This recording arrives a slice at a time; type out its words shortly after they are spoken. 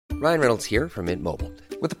Ryan Reynolds here from Mint Mobile.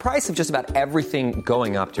 With the price of just about everything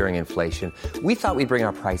going up during inflation, we thought we'd bring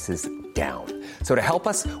our prices down. So to help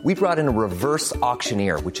us, we brought in a reverse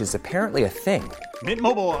auctioneer, which is apparently a thing. Mint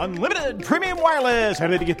Mobile Unlimited Premium Wireless. How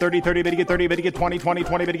to get 30, 30, bit to get 30, bit to get 20, 20,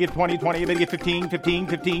 20, bit to get 20, 20, bit to get 15, 15,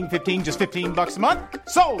 15, 15, just $15 a month?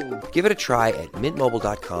 Sold! Give it a try at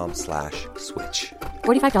mintmobile.com/switch.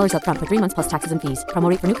 $45 up front for 3 months plus taxes and fees. Promo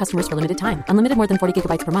rate for new customers for limited time. Unlimited more than 40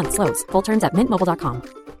 gigabytes per month. Slows full terms at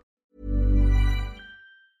mintmobile.com.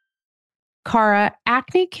 Cara,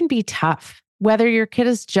 acne can be tough. Whether your kid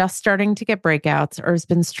is just starting to get breakouts or has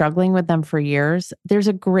been struggling with them for years, there's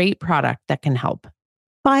a great product that can help.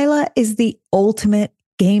 Phyla is the ultimate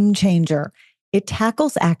game changer. It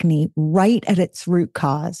tackles acne right at its root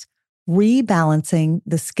cause, rebalancing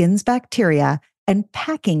the skin's bacteria and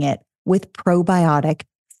packing it with probiotic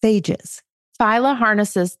phages. Phyla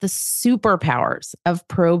harnesses the superpowers of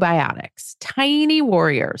probiotics, tiny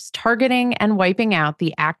warriors targeting and wiping out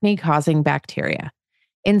the acne-causing bacteria.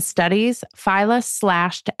 In studies, Phyla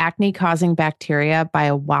slashed acne-causing bacteria by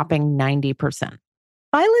a whopping 90%.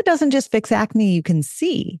 Phyla doesn't just fix acne you can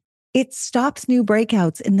see. It stops new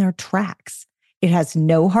breakouts in their tracks. It has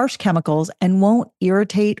no harsh chemicals and won't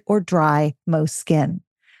irritate or dry most skin.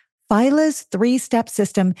 Phyla's 3-step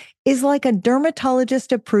system is like a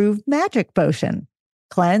dermatologist-approved magic potion.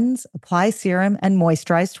 Cleanse, apply serum, and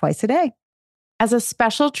moisturize twice a day. As a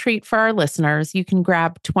special treat for our listeners, you can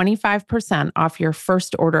grab 25% off your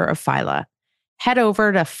first order of Phyla. Head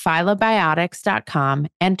over to phylabiotics.com,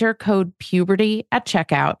 enter code PUBERTY at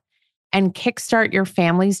checkout, and kickstart your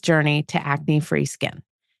family's journey to acne-free skin.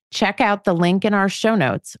 Check out the link in our show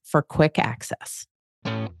notes for quick access.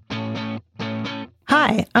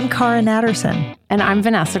 Hi, I'm Cara Natterson. And I'm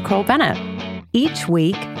Vanessa Kroll-Bennett. Each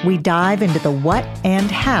week, we dive into the what and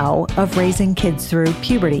how of raising kids through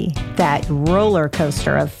puberty, that roller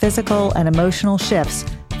coaster of physical and emotional shifts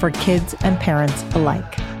for kids and parents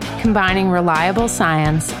alike. Combining reliable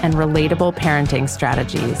science and relatable parenting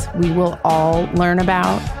strategies, we will all learn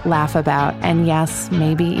about, laugh about, and yes,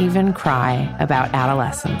 maybe even cry about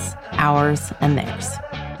adolescence, ours and theirs.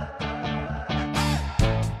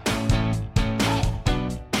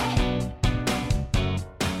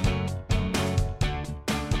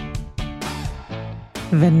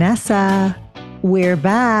 Vanessa, we're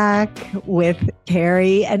back with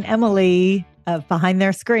Carrie and Emily behind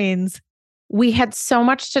their screens. We had so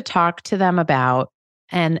much to talk to them about.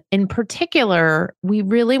 And in particular, we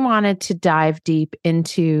really wanted to dive deep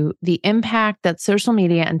into the impact that social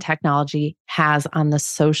media and technology has on the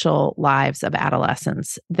social lives of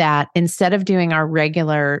adolescents. That instead of doing our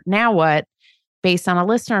regular Now What, based on a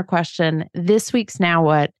listener question, this week's Now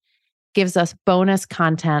What gives us bonus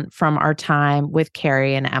content from our time with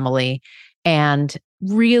Carrie and Emily and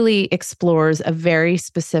really explores a very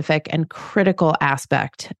specific and critical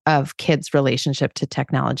aspect of kids' relationship to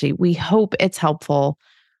technology. We hope it's helpful.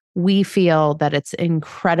 We feel that it's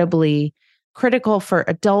incredibly critical for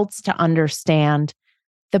adults to understand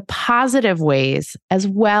the positive ways as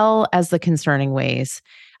well as the concerning ways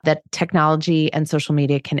that technology and social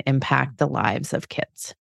media can impact the lives of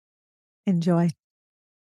kids. Enjoy.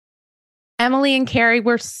 Emily and Carrie,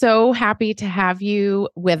 we're so happy to have you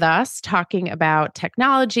with us talking about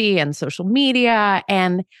technology and social media.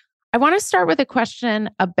 And I want to start with a question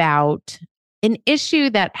about an issue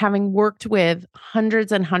that, having worked with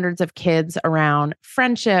hundreds and hundreds of kids around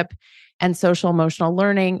friendship and social emotional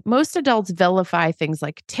learning, most adults vilify things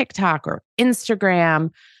like TikTok or Instagram.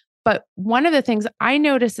 But one of the things I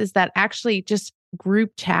notice is that actually just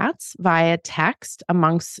group chats via text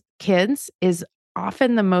amongst kids is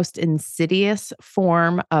often the most insidious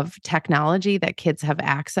form of technology that kids have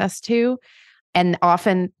access to. And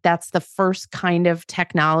often that's the first kind of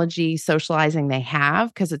technology socializing they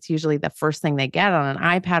have, because it's usually the first thing they get on an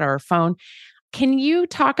iPad or a phone. Can you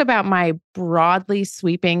talk about my broadly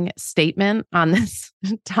sweeping statement on this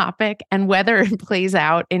topic and whether it plays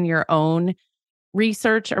out in your own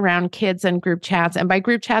research around kids and group chats? And by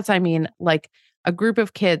group chats, I mean like a group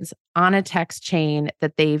of kids on a text chain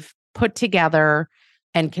that they've put together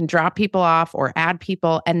and can drop people off or add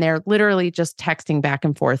people, and they're literally just texting back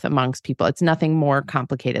and forth amongst people. It's nothing more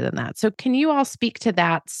complicated than that. So can you all speak to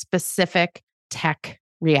that specific tech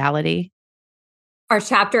reality? Our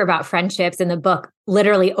chapter about friendships in the book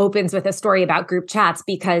literally opens with a story about group chats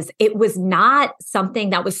because it was not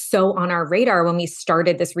something that was so on our radar when we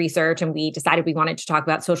started this research and we decided we wanted to talk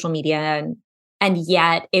about social media. And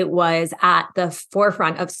yet it was at the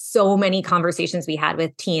forefront of so many conversations we had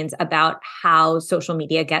with teens about how social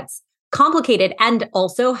media gets complicated and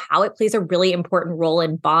also how it plays a really important role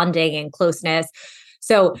in bonding and closeness.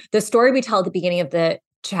 So the story we tell at the beginning of the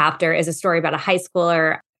chapter is a story about a high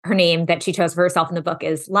schooler. Her name that she chose for herself in the book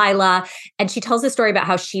is Lila. And she tells a story about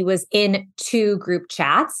how she was in 2 group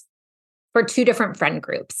chats for 2 different friend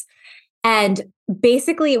groups. And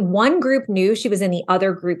basically one group knew she was in the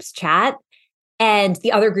other group's chat and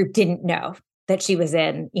the other group didn't know that she was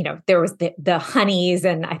in, there was the honeys,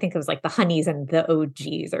 and I think it was like the honeys and the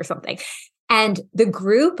OGs or something. And the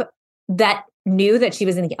group that knew that she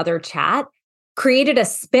was in the other chat created a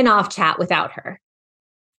spin-off chat without her.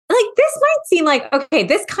 Like, this might seem like, okay,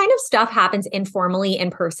 this kind of stuff happens informally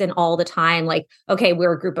in person all the time. Like, okay,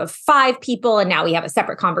 we're a group of 5 people and now we have a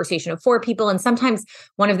separate conversation of 4 people. And sometimes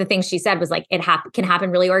one of the things she said was like, it can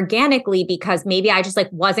happen really organically because maybe I just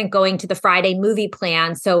like wasn't going to the Friday movie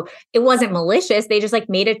plan. So it wasn't malicious. They just like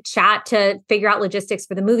made a chat to figure out logistics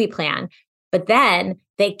for the movie plan. But then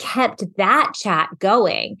they kept that chat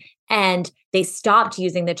going and they stopped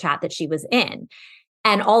using the chat that she was in.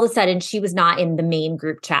 And all of a sudden, she was not in the main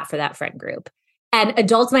group chat for that friend group. And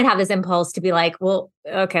adults might have this impulse to be like, well,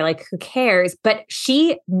 okay, like who cares? But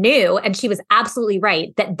she knew, and she was absolutely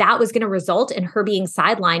right, that that was going to result in her being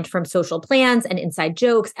sidelined from social plans and inside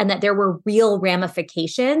jokes, and that there were real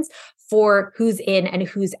ramifications for who's in and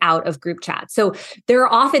who's out of group chats. So there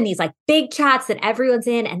are often these like big chats that everyone's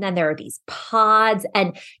in, and then there are these pods,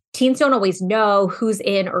 and teens don't always know who's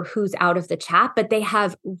in or who's out of the chat, but they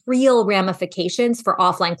have real ramifications for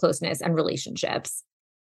offline closeness and relationships.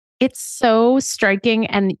 It's so striking.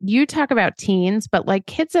 And you talk about teens, but like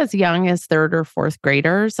kids as young as 3rd or 4th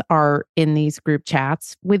graders are in these group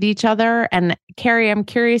chats with each other. And Carrie, I'm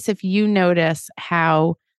curious if you notice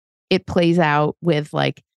how it plays out with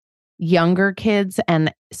like younger kids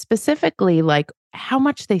and specifically like how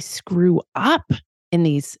much they screw up in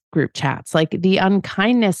these group chats, like the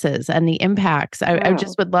unkindnesses and the impacts. I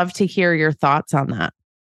just would love to hear your thoughts on that.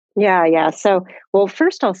 Yeah. So, well,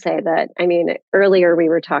 first I'll say that, earlier we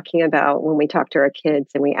were talking about when we talked to our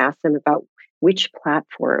kids and we asked them about which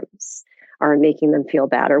platforms are making them feel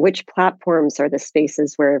bad or which platforms are the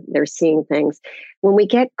spaces where they're seeing things. When we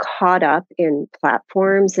get caught up in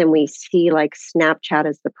platforms and we see like Snapchat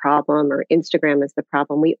as the problem or Instagram as the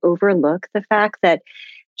problem, we overlook the fact that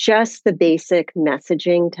just the basic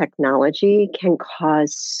messaging technology can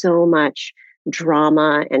cause so much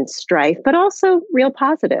drama and strife, but also real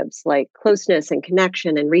positives like closeness and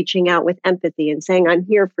connection and reaching out with empathy and saying, I'm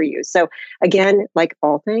here for you. So again, like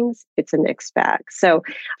all things, it's a mixed bag. So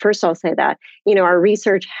first I'll say that, our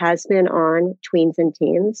research has been on tweens and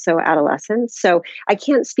teens, so adolescents. So I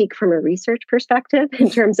can't speak from a research perspective in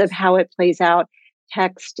terms of how it plays out,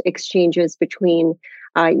 text exchanges between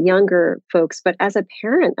younger folks, but as a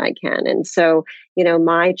parent, I can. And so,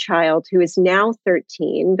 my child, who is now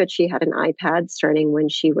 13, but she had an iPad starting when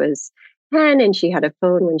she was 10, and she had a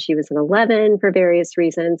phone when she was 11 for various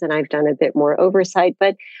reasons. And I've done a bit more oversight,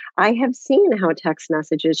 but I have seen how text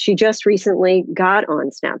messages, she just recently got on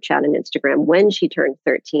Snapchat and Instagram when she turned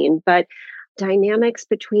 13, but dynamics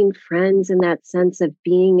between friends and that sense of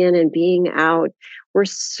being in and being out were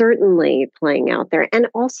certainly playing out there. And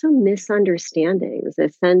also misunderstandings, a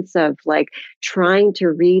sense of like trying to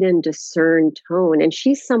read and discern tone. And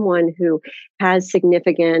she's someone who has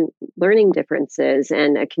significant learning differences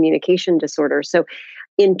and a communication disorder. So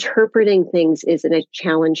interpreting things isn't a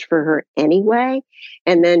challenge for her anyway.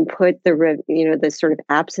 And then put the sort of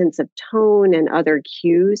absence of tone and other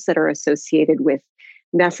cues that are associated with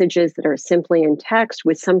messages that are simply in text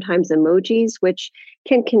with sometimes emojis, which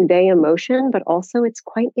can convey emotion, but also it's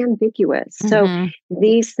quite ambiguous. So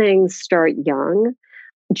these things start young,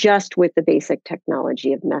 just with the basic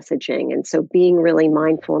technology of messaging. And so being really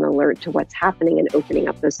mindful and alert to what's happening and opening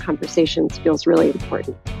up those conversations feels really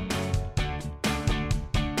important.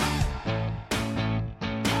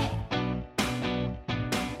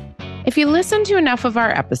 If you listen to enough of our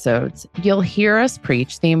episodes, you'll hear us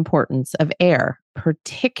preach the importance of air,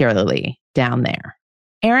 particularly down there.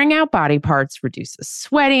 Airing out body parts reduces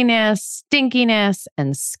sweatiness, stinkiness,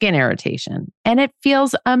 and skin irritation. And it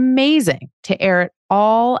feels amazing to air it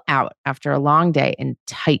all out after a long day in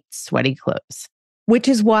tight, sweaty clothes. Which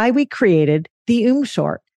is why we created the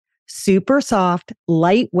Short. Super soft,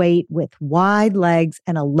 lightweight with wide legs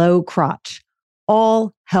and a low crotch.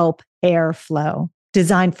 All help air flow.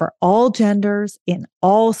 Designed for all genders in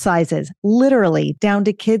all sizes, literally down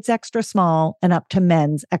to kids extra small and up to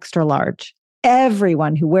men's extra large.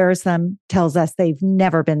 Everyone who wears them tells us they've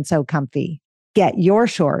never been so comfy. Get your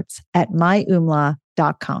shorts at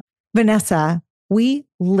myumla.com. Vanessa, we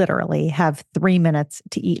literally have 3 minutes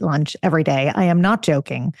to eat lunch every day. I am not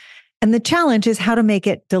joking. And the challenge is how to make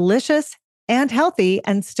it delicious and healthy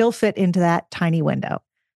and still fit into that tiny window.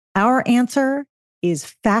 Our answer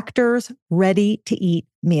is Factor's ready-to-eat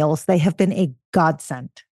meals. They have been a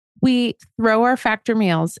godsend. We throw our Factor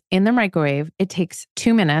meals in the microwave. It takes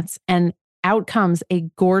 2 minutes and out comes a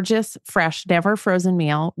gorgeous, fresh, never frozen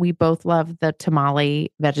meal. We both love the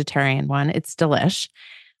tamale vegetarian one. It's delish.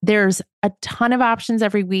 There's a ton of options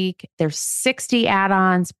every week. There's 60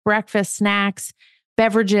 add-ons, breakfast, snacks,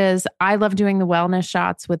 beverages. I love doing the wellness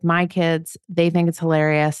shots with my kids. They think it's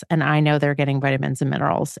hilarious. And I know they're getting vitamins and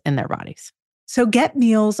minerals in their bodies. So get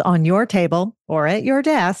meals on your table or at your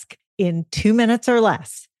desk in 2 minutes or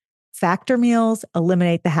less. Factor meals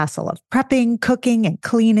eliminate the hassle of prepping, cooking, and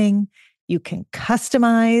cleaning. You can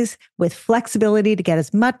customize with flexibility to get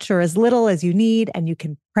as much or as little as you need, and you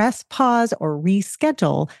can press pause or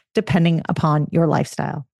reschedule depending upon your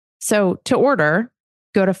lifestyle. So to order,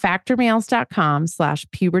 go to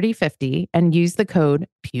factormeals.com/puberty50 and use the code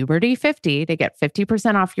puberty50 to get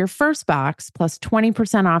 50% off your first box plus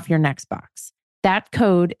 20% off your next box. That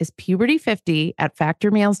code is puberty50 at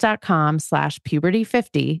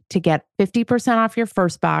factormeals.com/puberty50 to get 50% off your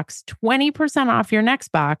first box, 20% off your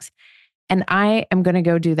next box. And I am going to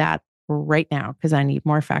go do that right now because I need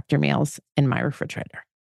more Factor meals in my refrigerator.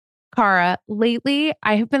 Cara, lately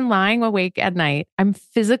I have been lying awake at night. I'm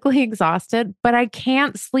physically exhausted, but I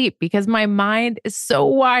can't sleep because my mind is so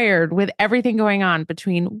wired with everything going on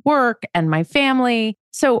between work and my family.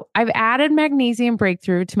 So I've added Magnesium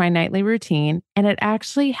Breakthrough to my nightly routine, and it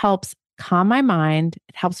actually helps calm my mind.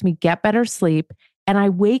 It helps me get better sleep, and I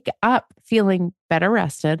wake up feeling better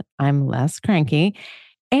rested. I'm less cranky,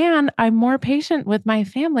 and I'm more patient with my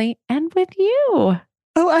family and with you.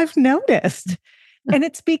 Oh, I've noticed. And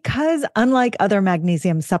it's because unlike other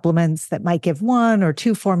magnesium supplements that might give 1 or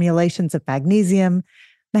 2 formulations of magnesium,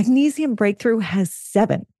 Magnesium Breakthrough has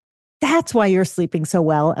 7. That's why you're sleeping so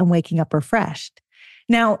well and waking up refreshed.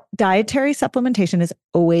 Now, dietary supplementation is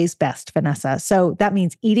always best, Vanessa. So that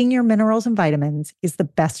means eating your minerals and vitamins is the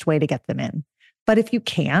best way to get them in. But if you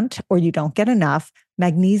can't or you don't get enough,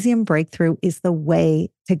 Magnesium Breakthrough is the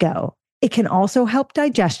way to go. It can also help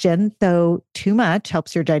digestion, though too much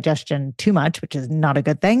helps your digestion too much, which is not a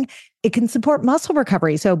good thing. It can support muscle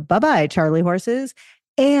recovery. So bye-bye, Charlie horses.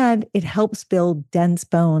 And it helps build dense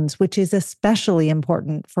bones, which is especially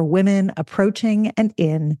important for women approaching and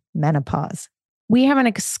in menopause. We have an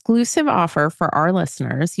exclusive offer for our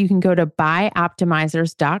listeners. You can go to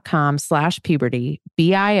bioptimizers.com/puberty,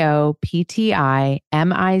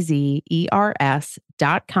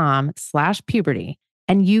 bioptimizers.com/puberty.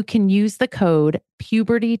 And you can use the code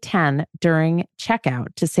PUBERTY10 during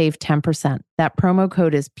checkout to save 10%. That promo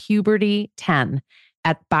code is PUBERTY10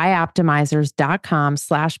 at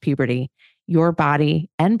bioptimizers.com/puberty. Your body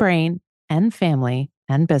and brain and family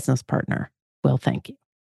and business partner will thank you.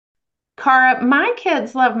 Cara, my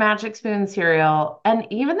kids love Magic Spoon cereal, and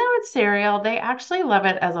even though it's cereal, they actually love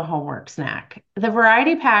it as a homework snack. The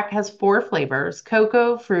variety pack has 4 flavors: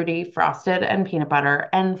 cocoa, fruity, frosted, and peanut butter,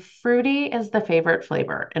 and fruity is the favorite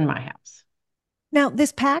flavor in my house. Now,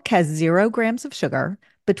 this pack has 0 grams of sugar,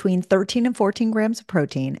 between 13 and 14 grams of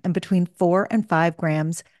protein, and between 4 and 5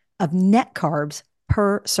 grams of net carbs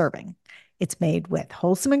per serving. It's made with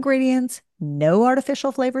wholesome ingredients, no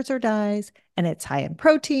artificial flavors or dyes, and it's high in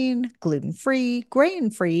protein, gluten-free,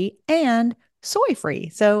 grain-free, and soy-free.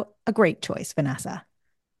 So a great choice, Vanessa.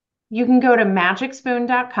 You can go to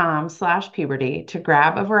magicspoon.com/puberty to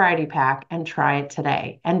grab a variety pack and try it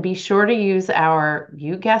today. And be sure to use our,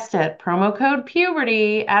 you guessed it, promo code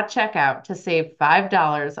PUBERTY at checkout to save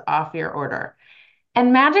 $5 off your order.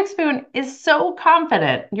 And Magic Spoon is so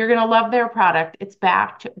confident you're going to love their product. It's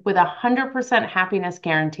backed with a 100% happiness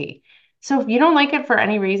guarantee. So if you don't like it for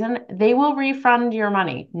any reason, they will refund your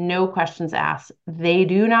money. No questions asked. They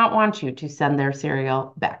do not want you to send their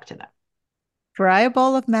cereal back to them. Try a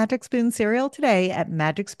bowl of Magic Spoon cereal today at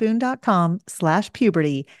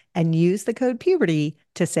magicspoon.com/puberty and use the code PUBERTY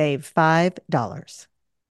to save $5.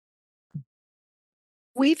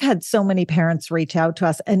 We've had so many parents reach out to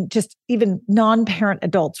us, and just even non-parent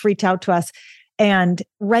adults reach out to us and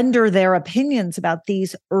render their opinions about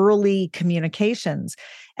these early communications.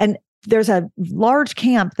 And there's a large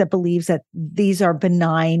camp that believes that these are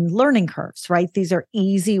benign learning curves, right? These are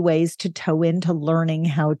easy ways to toe into learning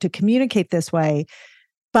how to communicate this way.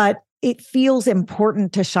 But it feels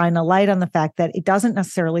important to shine a light on the fact that it doesn't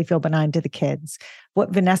necessarily feel benign to the kids.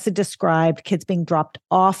 What Vanessa described, kids being dropped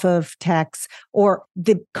off of texts, or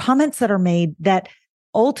the comments that are made that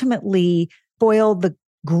ultimately boil the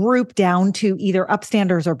group down to either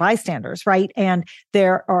upstanders or bystanders, right? And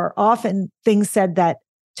there are often things said that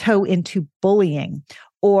toe into bullying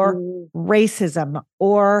or racism,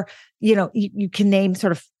 or, you can name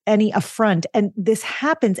sort of any affront. And this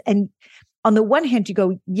happens. And on the one hand, you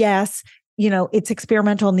go, yes, it's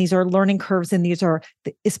experimental and these are learning curves. And these are,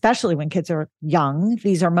 especially when kids are young,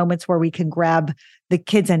 these are moments where we can grab the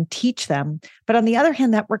kids and teach them. But on the other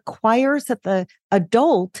hand, that requires that the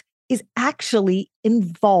adult is actually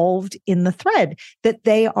involved in the thread, that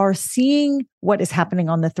they are seeing what is happening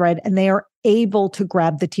on the thread and they are able to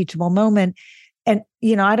grab the teachable moment. And,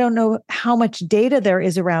 I don't know how much data there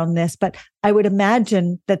is around this, but I would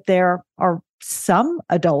imagine that there are some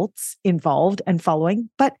adults involved and following,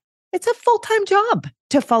 but it's a full-time job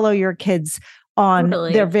to follow your kids on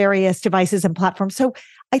their various devices and platforms. So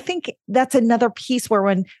I think that's another piece where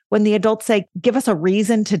when the adults say, give us a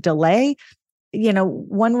reason to delay,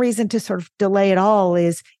 one reason to sort of delay it all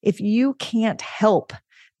is if you can't help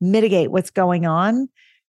mitigate what's going on,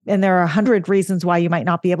 and there are 100 reasons why you might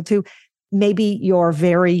not be able to, maybe your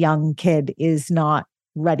very young kid is not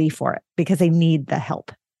ready for it because they need the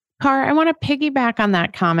help. Car, I want to piggyback on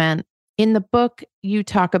that comment. In the book, you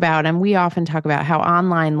talk about, and we often talk about, how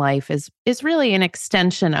online life is really an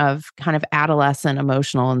extension of kind of adolescent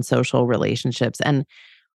emotional and social relationships. And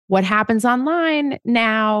what happens online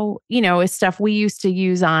now, is stuff we used to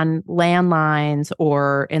use on landlines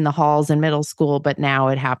or in the halls in middle school, but now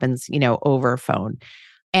it happens, over phone.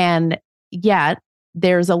 And yet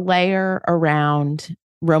there's a layer around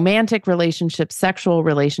romantic relationships, sexual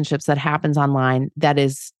relationships that happens online that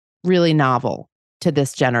is really novel to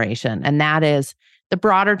this generation. And that is, the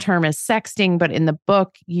broader term is sexting, but in the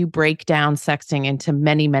book, you break down sexting into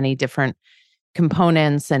many, many different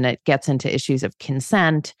components, and it gets into issues of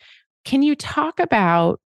consent. Can you talk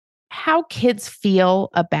about how kids feel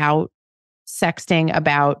about sexting,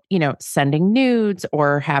 about, sending nudes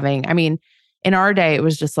or having, in our day, it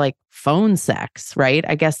was just like phone sex, right?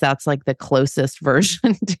 I guess that's like the closest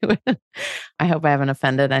version to it. I hope I haven't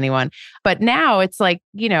offended anyone. But now it's like,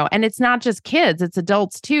 and it's not just kids, it's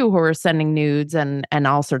adults too who are sending nudes and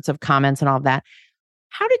all sorts of comments and all of that.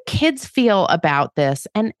 How do kids feel about this?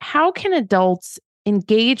 And how can adults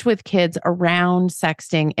engage with kids around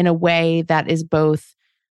sexting in a way that is both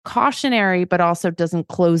cautionary, but also doesn't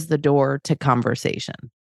close the door to conversation?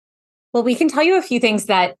 Well, we can tell you a few things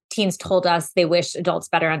that teens told us they wish adults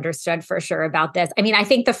better understood for sure about this. I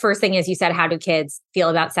think the first thing is, you said, how do kids feel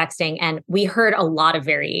about sexting? And we heard a lot of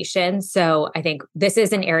variation. So I think this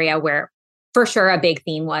is an area where for sure a big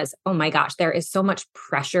theme was, oh my gosh, there is so much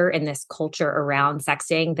pressure in this culture around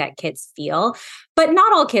sexting that kids feel, but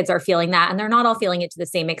not all kids are feeling that. And they're not all feeling it to the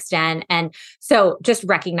same extent. And so just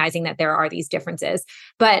recognizing that there are these differences.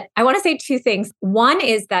 But I want to say two things. One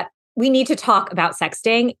is that we need to talk about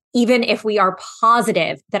sexting, even if we are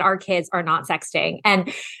positive that our kids are not sexting.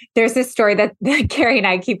 And there's this story that Carrie and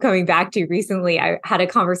I keep coming back to recently. I had a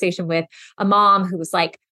conversation with a mom who was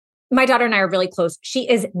like, my daughter and I are really close. She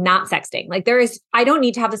is not sexting. I don't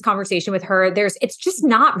need to have this conversation with her. It's just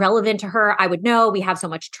not relevant to her. I would know. We have so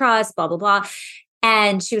much trust, blah, blah, blah.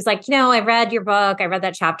 And she was like, I read your book. I read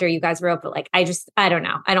that chapter you guys wrote, but I don't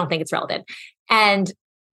know. I don't think it's relevant. And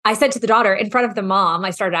I said to the daughter in front of the mom, I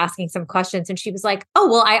started asking some questions and she was like, oh,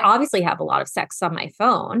 well, I obviously have a lot of sex on my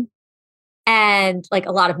phone and like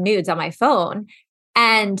a lot of nudes on my phone.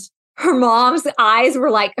 And her mom's eyes were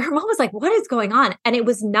like, her mom was like, what is going on? And it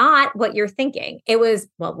was not what you're thinking. It was,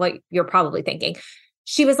 well, what you're probably thinking.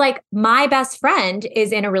 She was like, my best friend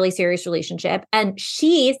is in a really serious relationship and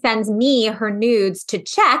she sends me her nudes to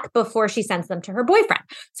check before she sends them to her boyfriend.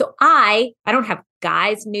 So I don't have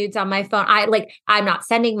guys' nudes on my phone. I'm not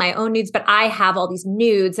sending my own nudes, but I have all these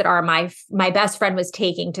nudes that are my best friend was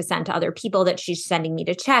taking to send to other people that she's sending me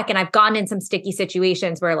to check. And I've gotten in some sticky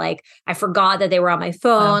situations where I forgot that they were on my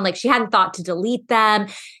phone. She hadn't thought to delete them.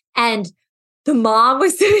 And the mom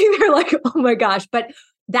was sitting there like, oh my gosh. But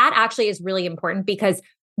that actually is really important because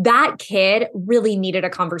that kid really needed a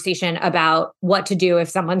conversation about what to do if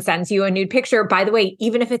someone sends you a nude picture. By the way,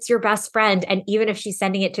 even if it's your best friend and even if she's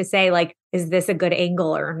sending it to say is this a good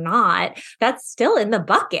angle or not, that's still in the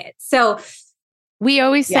bucket. So we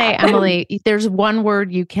always say, Emily, there's one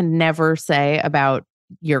word you can never say about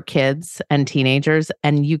your kids and teenagers,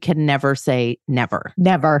 and you can never say never.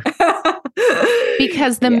 Never.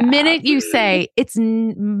 Because the minute you say it's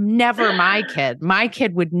never my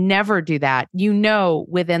kid would never do that,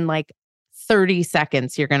 within 30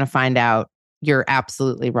 seconds, you're going to find out you're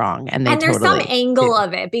absolutely wrong. And there's some angle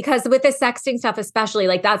of it, because with the sexting stuff, especially,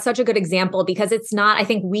 like that's such a good example, because it's not, I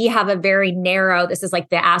think we have a very narrow, this is like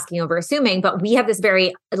the asking over assuming, but we have this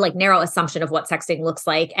very like narrow assumption of what sexting looks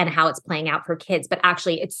like and how it's playing out for kids. But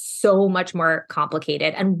actually it's so much more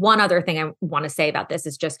complicated. And one other thing I want to say about this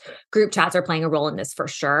is just group chats are playing a role in this for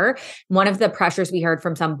sure. One of the pressures we heard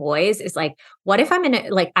from some boys is like, what if I'm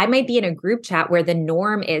I might be in a group chat where the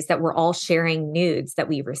norm is that we're all sharing nudes that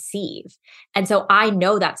we receive. And so I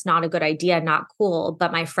know that's not a good idea, not cool,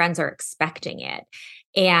 but my friends are expecting it.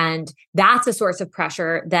 And that's a source of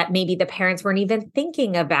pressure that maybe the parents weren't even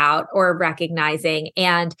thinking about or recognizing.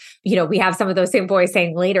 And, we have some of those same boys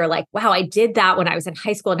saying later, like, wow, I did that when I was in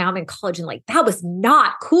high school. Now I'm in college. And like, that was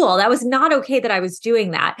not cool. That was not okay that I was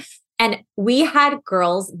doing that. And we had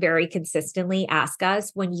girls very consistently ask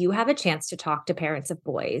us, when you have a chance to talk to parents of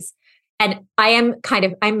boys, and I'm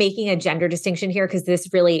making a gender distinction here because this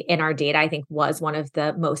really in our data, I think, was one of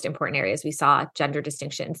the most important areas we saw gender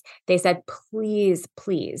distinctions. They said, please,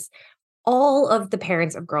 please, all of the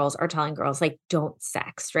parents of girls are telling girls, like, don't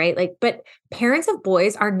sext, right? Like, but parents of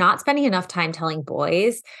boys are not spending enough time telling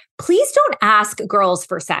boys, please don't ask girls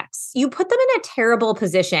for sex. You put them in a terrible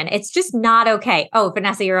position. It's just not okay. Oh,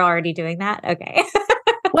 Vanessa, you're already doing that? Okay.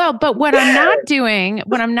 Well, but what I'm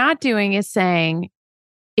not doing is saying,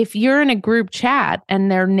 if you're in a group chat and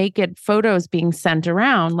there are naked photos being sent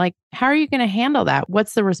around, like, how are you going to handle that?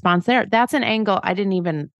 What's the response there? That's an angle I didn't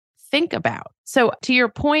even think about. So to your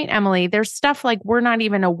point, Emily, there's stuff like we're not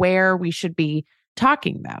even aware we should be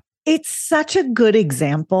talking about. It's such a good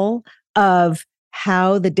example of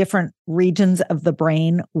how the different regions of the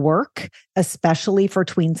brain work, especially for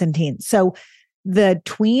tweens and teens. So the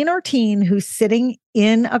tween or teen who's sitting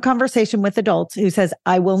in a conversation with adults who says,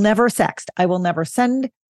 I will never sext, I will never send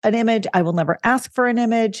an image, I will never ask for an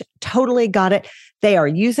image, totally got it. They are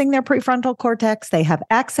using their prefrontal cortex. They have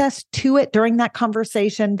access to it during that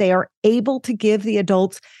conversation. They are able to give the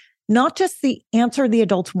adults not just the answer the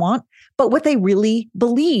adults want, but what they really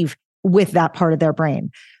believe with that part of their brain.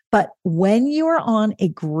 But when you are on a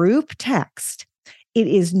group text, it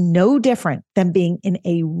is no different than being in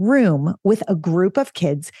a room with a group of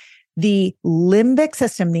kids. The limbic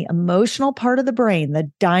system, the emotional part of the brain, the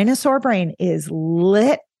dinosaur brain is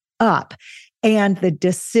lit up and the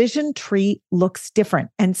decision tree looks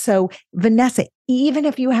different. And so, Vanessa, even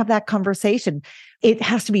if you have that conversation, it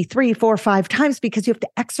has to be 3, 4, 5 times because you have to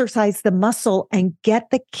exercise the muscle and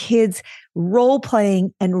get the kids role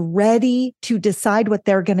playing and ready to decide what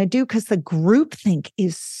they're going to do, because the groupthink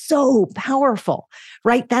is so powerful,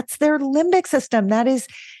 right? That's their limbic system. That is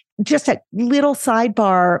just a little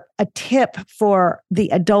sidebar, a tip for the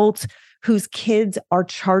adults whose kids are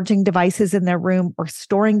charging devices in their room or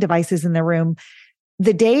storing devices in their room.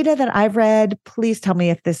 The data that I've read, please tell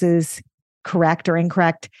me if this is correct or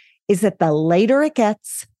incorrect, is that the later it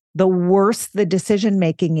gets, the worse the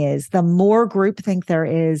decision-making is, the more groupthink there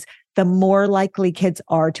is, the more likely kids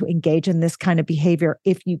are to engage in this kind of behavior.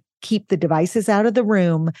 If you keep the devices out of the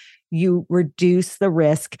room, you reduce the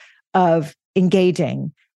risk of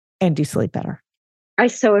engaging and do sleep better. I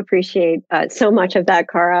so appreciate so much of that,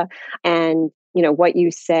 Cara. And what you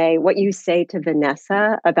say to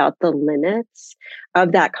Vanessa about the limits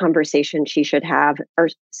of that conversation she should have are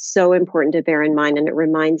so important to bear in mind. And it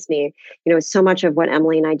reminds me, so much of what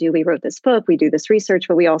Emily and I do, we wrote this book, we do this research,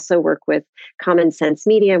 but we also work with Common Sense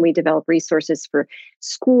Media, and we develop resources for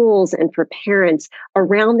schools and for parents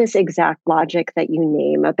around this exact logic that you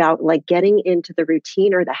name about like getting into the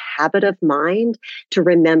routine or the habit of mind to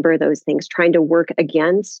remember those things, trying to work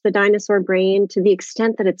against the dinosaur brain to the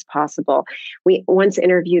extent that it's possible. We once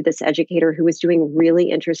interviewed this educator who was doing really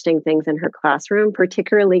interesting things in her classroom,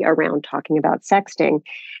 particularly around talking about sexting.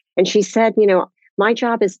 And she said, my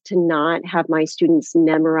job is to not have my students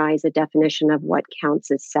memorize a definition of what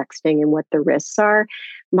counts as sexting and what the risks are.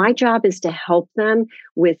 My job is to help them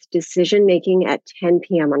with decision making at 10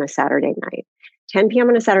 p.m. on a Saturday night. 10 p.m.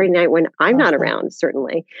 on a Saturday night when I'm not around,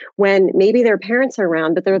 certainly, when maybe their parents are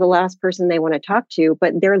around, but they're the last person they want to talk to,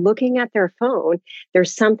 but they're looking at their phone.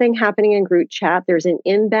 There's something happening in group chat. There's an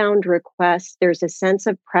inbound request. There's a sense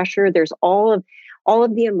of pressure. There's all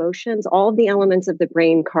of the emotions, all of the elements of the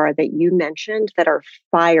brain, Cara, that you mentioned that are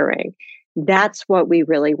firing. That's what we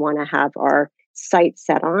really want to have our sights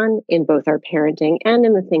set on in both our parenting and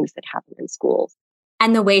in the things that happen in schools.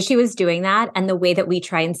 And the way she was doing that and the way that we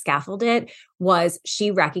try and scaffold it was she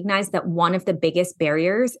recognized that one of the biggest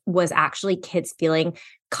barriers was actually kids feeling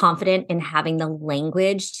confident in having the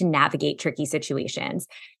language to navigate tricky situations.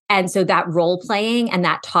 And so that role playing and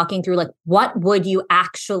that talking through, like, what would you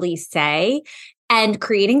actually say? And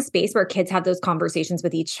creating space where kids have those conversations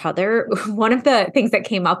with each other. One of the things that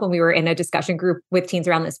came up when we were in a discussion group with teens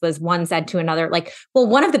around this was one said to another, like, well,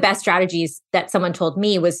 one of the best strategies that someone told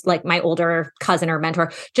me was like my older cousin or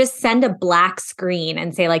mentor, just send a black screen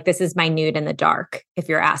and say like, this is my nude in the dark. If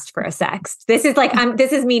you're asked for a sext, this is like,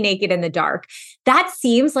 this is me naked in the dark. That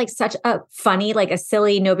seems like such a funny, like a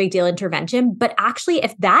silly, no big deal intervention. But actually,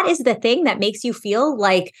 if that is the thing that makes you feel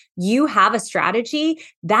like you have a strategy,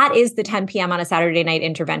 that is the 10 p.m. on a Saturday night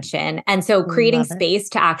intervention. And so creating space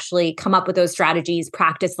to actually come up with those strategies,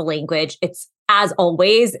 practice the language, it's as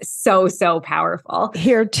always, so, so powerful.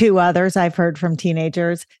 Here are two others I've heard from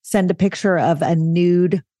teenagers. Send a picture of a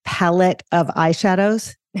nude palette of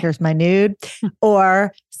eyeshadows. Here's my nude.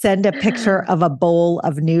 Or send a picture of a bowl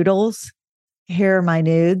of noodles. Here are my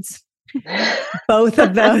nudes. Both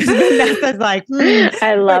of those. Vanessa's like,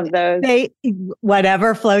 I love those.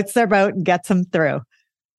 Whatever floats their boat and gets them through.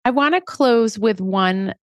 I want to close with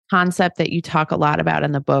one concept that you talk a lot about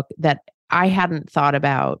in the book that I hadn't thought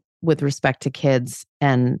about with respect to kids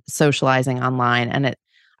and socializing online. And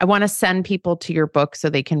I want to send people to your book so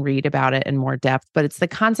they can read about it in more depth, but it's the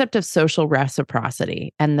concept of social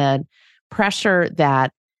reciprocity and the pressure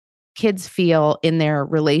that kids feel in their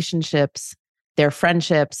relationships, their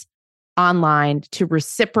friendships online to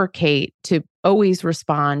reciprocate, to always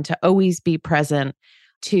respond, to always be present,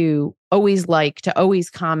 to always like, to always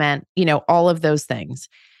comment, all of those things.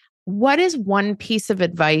 What is one piece of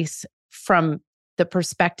advice from the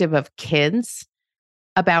perspective of kids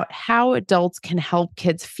about how adults can help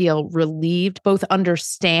kids feel relieved, both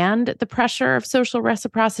understand the pressure of social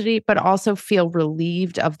reciprocity, but also feel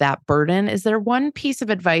relieved of that burden? Is there one piece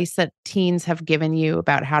of advice that teens have given you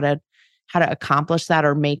about how to accomplish that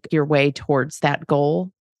or make your way towards that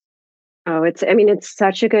goal? Oh, it's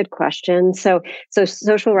such a good question. So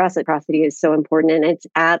social reciprocity is so important, and it's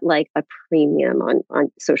at like a premium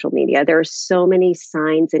on social media. There are so many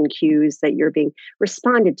signs and cues that you're being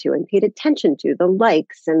responded to and paid attention to, the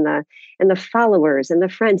likes and the followers and the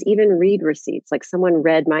friends, even read receipts. Like someone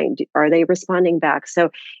read mine, are they responding back?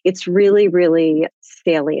 So it's really, really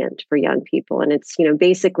salient for young people. And it's,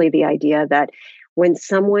 basically the idea that when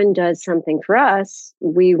someone does something for us,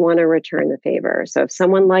 we want to return the favor. So if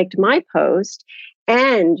someone liked my post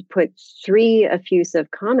and put 3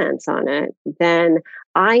 effusive comments on it, then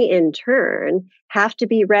I, in turn, have to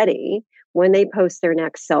be ready when they post their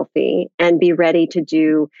next selfie and be ready to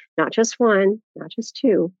do not just 1, not just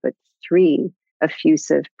 2, but 3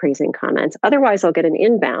 effusive praising comments. Otherwise, I'll get an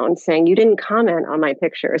inbound saying, you didn't comment on my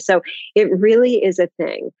picture. So it really is a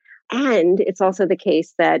thing. And it's also the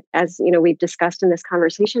case that, as we've discussed in this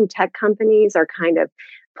conversation, tech companies are kind of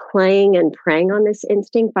playing and preying on this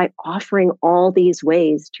instinct by offering all these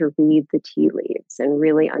ways to read the tea leaves and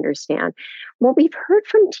really understand. What we've heard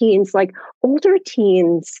from teens, like older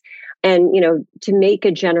teens, and to make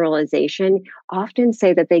a generalization, often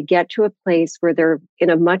say that they get to a place where they're in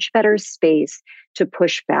a much better space to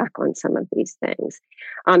push back on some of these things.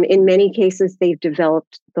 In many cases, they've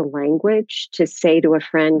developed the language to say to a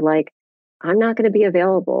friend, like, I'm not going to be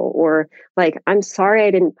available, or like, I'm sorry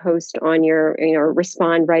I didn't post on your,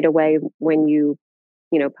 respond right away when you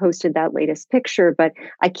posted that latest picture, but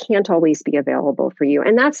I can't always be available for you.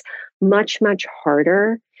 And that's much, much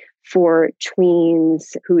harder for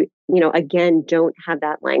tweens who, again, don't have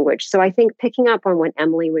that language. So I think picking up on what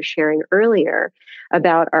Emily was sharing earlier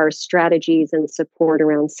about our strategies and support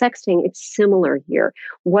around sexting, it's similar here.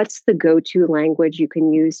 What's the go-to language you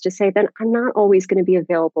can use to say that I'm not always going to be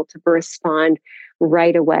available to respond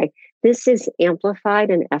right away? This is amplified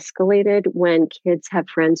and escalated when kids have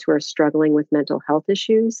friends who are struggling with mental health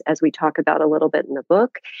issues, as we talk about a little bit in the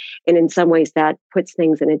book. And in some ways, that puts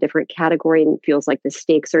things in a different category and feels like the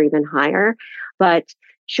stakes are even higher. But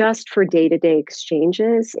just for day-to-day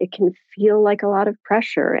exchanges, it can feel like a lot of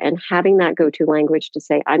pressure. And having that go-to language to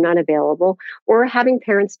say, I'm not available, or having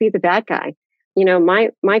parents be the bad guy.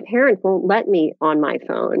 My parent won't let me on my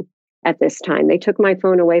phone at this time. They took my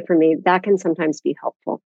phone away from me. That can sometimes be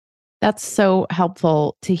helpful. That's so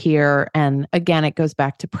helpful to hear. And again, it goes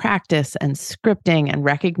back to practice and scripting and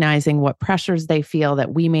recognizing what pressures they feel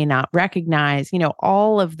that we may not recognize.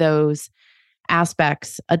 All of those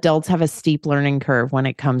aspects, adults have a steep learning curve when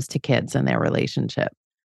it comes to kids and their relationship.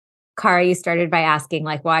 Kara, you started by asking,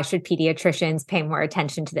 like, why should pediatricians pay more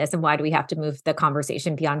attention to this? And why do we have to move the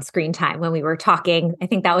conversation beyond screen time? When we were talking, I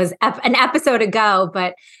think that was an episode ago,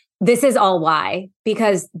 but this is all why,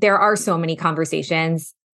 because there are so many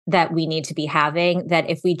conversations that we need to be having that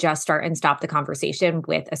if we just start and stop the conversation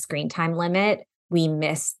with a screen time limit, we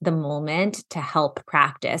miss the moment to help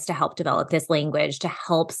practice, to help develop this language, to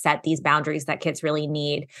help set these boundaries that kids really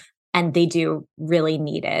need. and they do really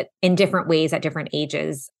need it in different ways at different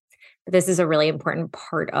ages. But this is a really important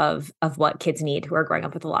part of what kids need who are growing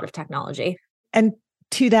up with a lot of technology. And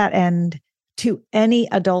to that end, to any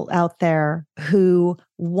adult out there who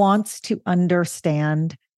wants to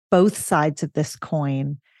understand both sides of this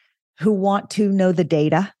coin, who want to know the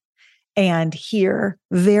data and hear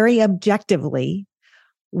very objectively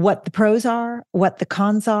what the pros are, what the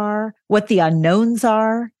cons are, what the unknowns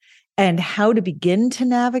are, and how to begin to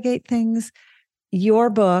navigate things, your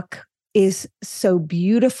book is so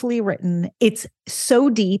beautifully written. It's so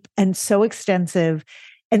deep and so extensive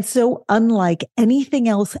and so unlike anything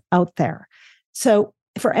else out there. So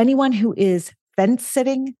for anyone who is fence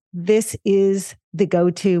sitting, this is the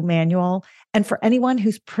go-to manual. And for anyone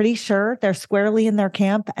who's pretty sure they're squarely in their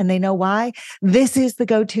camp and they know why, this is the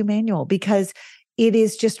go-to manual because it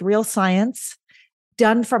is just real science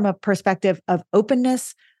done from a perspective of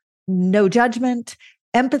openness, no judgment,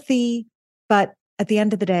 empathy. But at the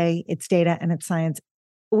end of the day, it's data and it's science.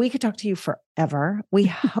 We could talk to you forever. We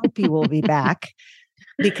hope you will be back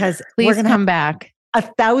because please come back.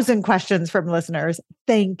 1,000 questions from listeners.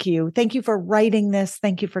 Thank you. Thank you for writing this.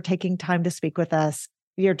 Thank you for taking time to speak with us.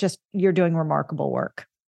 You're doing remarkable work.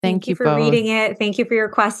 Thank you for both. Reading it. Thank you for your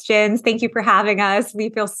questions. Thank you for having us. We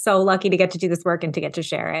feel so lucky to get to do this work and to get to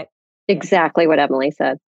share it. Exactly what Emily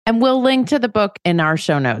said. And we'll link to the book in our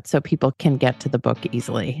show notes so people can get to the book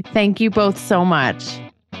easily. Thank you both so much.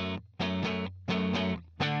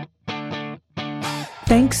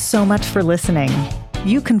 Thanks so much for listening.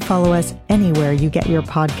 You can follow us anywhere you get your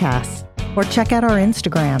podcasts or check out our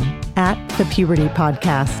Instagram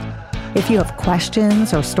 @thepubertypodcast. If you have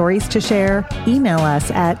questions or stories to share, email us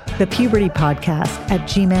at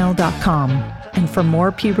thepubertypodcast@gmail.com. And for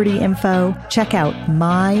more puberty info, check out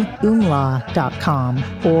myumla.com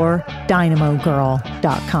or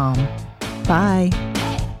dynamogirl.com. Bye.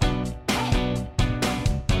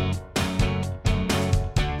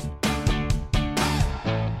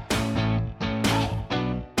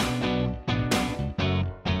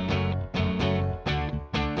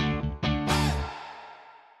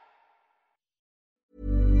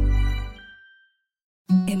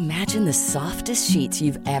 Imagine the softest sheets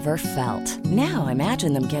you've ever felt. Now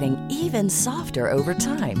imagine them getting even softer over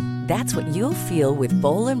time. That's what you'll feel with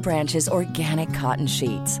Boll & Branch's organic cotton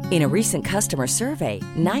sheets. In a recent customer survey,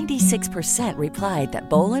 96% replied that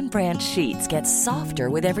Boll & Branch sheets get softer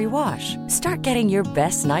with every wash. Start getting your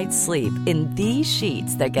best night's sleep in these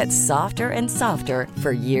sheets that get softer and softer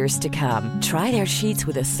for years to come. Try their sheets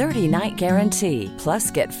with a 30-night guarantee. Plus,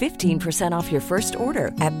 get 15% off your first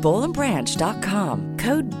order at bollandbranch.com.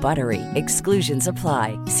 Code BUTTERY. Exclusions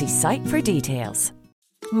apply. See site for details.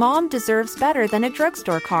 Mom deserves better than a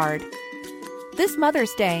drugstore card. This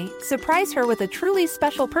Mother's Day, surprise her with a truly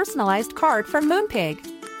special personalized card from Moonpig.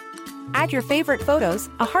 Add your favorite photos,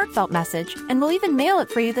 a heartfelt message, and we'll even mail it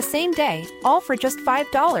for you the same day, all for just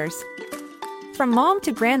 $5. From mom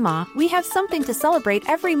to grandma, we have something to celebrate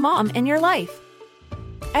every mom in your life.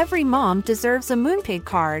 Every mom deserves a Moonpig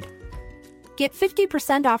card. Get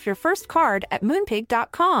 50% off your first card at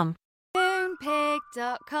moonpig.com.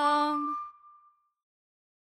 Moonpig.com